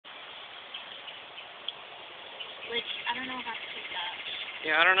Which, I don't know how to take that.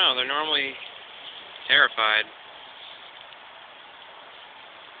 Yeah, I don't know. They're normally terrified.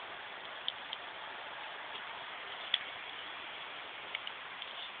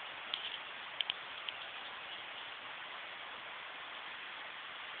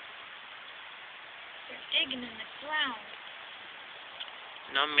 They're digging in the ground.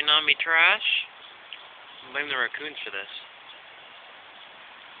 Nummy nummy trash. Blame the raccoons for this.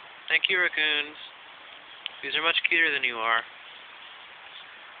 Thank you, raccoons. These are much cuter than you are.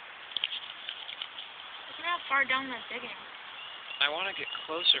 Look at how far down they're digging. I want to get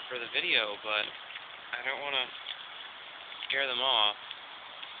closer for the video, but I don't want to scare them off.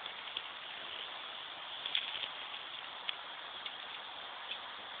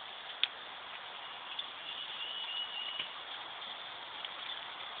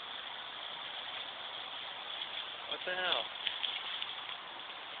 What the hell?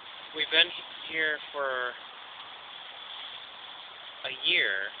 We've been here for a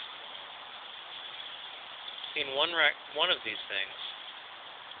year. Seen one of these things.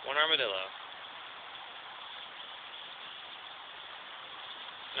 One armadillo.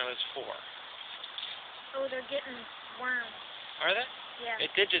 Now there's 4. Oh, they're getting worms. Are they? Yeah.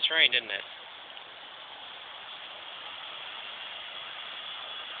 It did just rain, didn't it?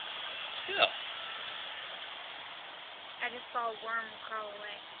 Still. I just saw a worm crawl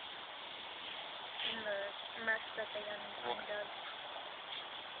away. In the mess that they undug.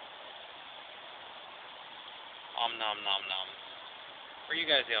 Om nom nom nom. Where are you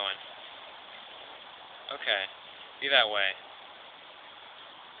guys going? Okay. Be that way.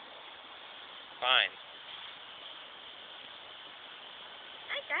 Fine.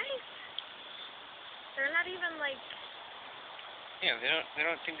 Hi guys. They're not even like. Yeah, they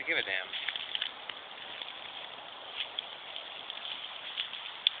don't seem to give a damn.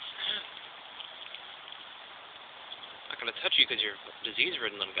 Not gonna touch you because you're a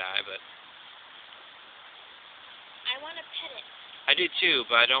disease-ridden little guy, but I want to pet it. I do too,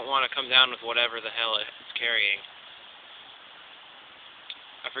 but I don't want to come down with whatever the hell it's carrying.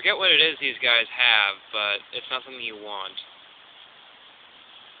 I forget what it is these guys have, but it's not something you want.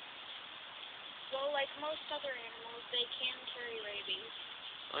 Well, like most other animals, they can carry rabies.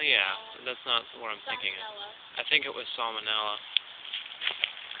 Oh yeah, that's not what I'm thinking. Salmonella. I think it was salmonella.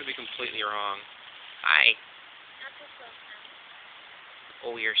 Could be completely wrong. Hi. Not too close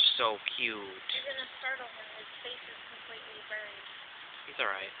now. Oh, you're so cute. You're gonna startle him. His face is completely buried. He's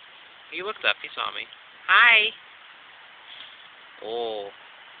alright. He looked up. He saw me. Hi. Oh.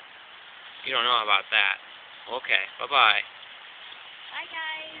 You don't know about that. Okay. Bye-bye. Bye,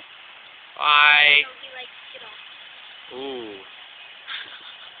 guys. Bye. Oh, he likes Skittles. Ooh.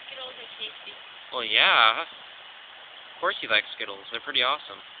 Skittles are tasty. Well, yeah. Of course he likes Skittles. They're pretty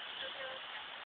awesome.